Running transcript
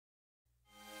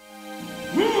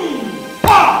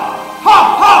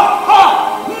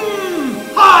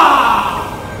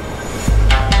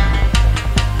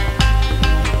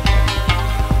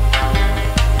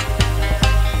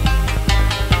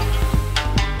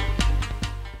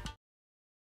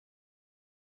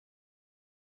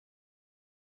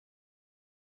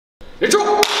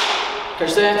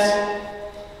Catch stance.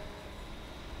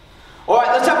 Alright,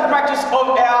 let's have a practice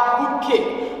of our hook kick.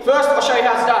 First, I'll show you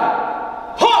how it's done.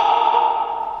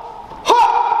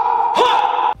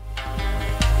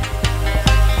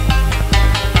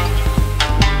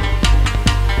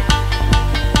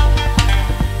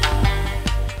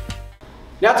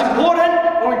 Now it's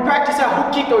important when we practice our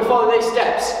hook kick that we follow these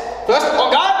steps. First,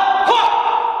 on guard,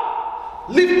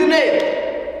 lift the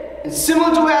knee. And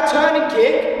similar to our turning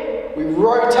kick, we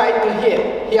rotate the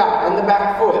hip here and the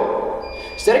back foot.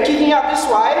 Instead of kicking out this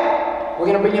way, we're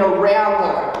going to bring it around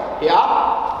though. Here,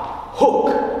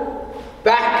 hook,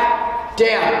 back,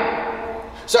 down.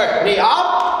 So, knee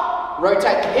up,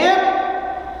 rotate the hip,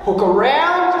 hook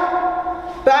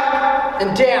around, back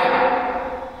and down.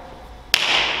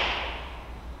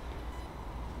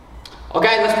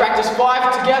 Okay, let's practice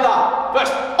 5 together.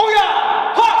 First, oh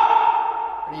yeah, ha!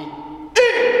 Ready,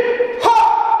 in, ha,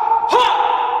 ha,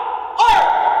 oh,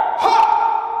 ha,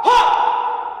 ha,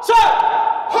 so,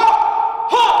 ha,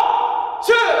 ha,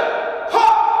 two, ha,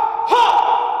 ha,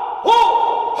 whoa,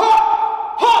 ha,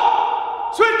 ha,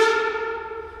 switch,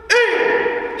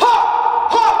 in, ha,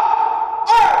 ha,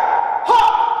 oh, ha,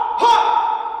 ha,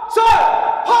 so,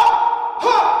 ha,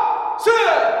 ha, two,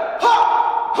 ha,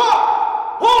 ha,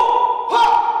 whoa.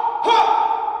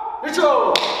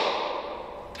 Neutral.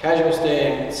 Casual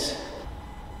stance.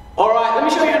 Alright, let me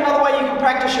show you another way you can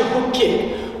practice your hook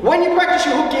kick. When you practice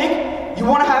your hook kick, you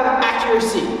want to have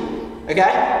accuracy.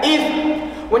 Okay?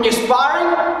 If, when you're sparring,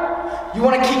 you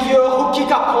want to kick your hook kick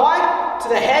up high to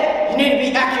the head, you need to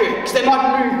be accurate. Because they might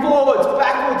be moving forwards,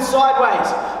 backwards, sideways.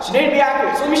 So you need to be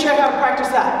accurate. So let me show you how to practice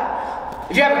that.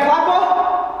 If you have a clapper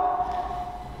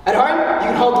at home, you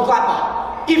can hold the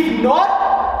clapper. If not,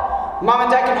 mum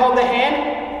and dad can hold their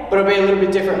hand, but it'll be a little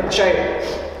bit different. I'll show you.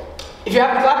 If you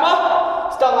have a clapper,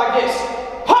 it's done like this.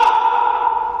 Ha!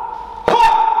 Ha!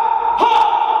 Ha!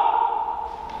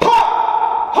 Ha!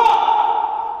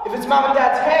 Ha! If it's mum and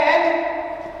dad's hand,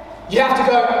 you have to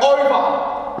go over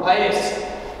like this.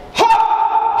 Ha!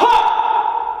 Ha!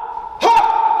 Ha!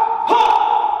 Ha!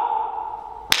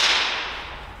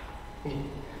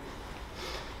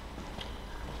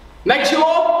 Make sure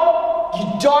you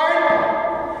don't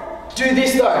do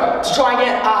this though, to try and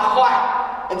get a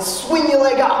height and swing your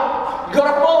leg up. You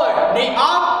gotta follow, knee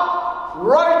up,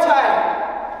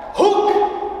 rotate,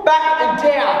 hook, back and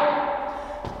down.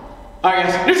 Alright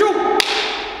guys, neutral,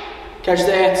 catch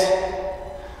stance.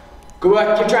 Good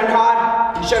work, keep training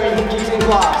hard, and show me your kicks in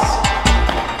class.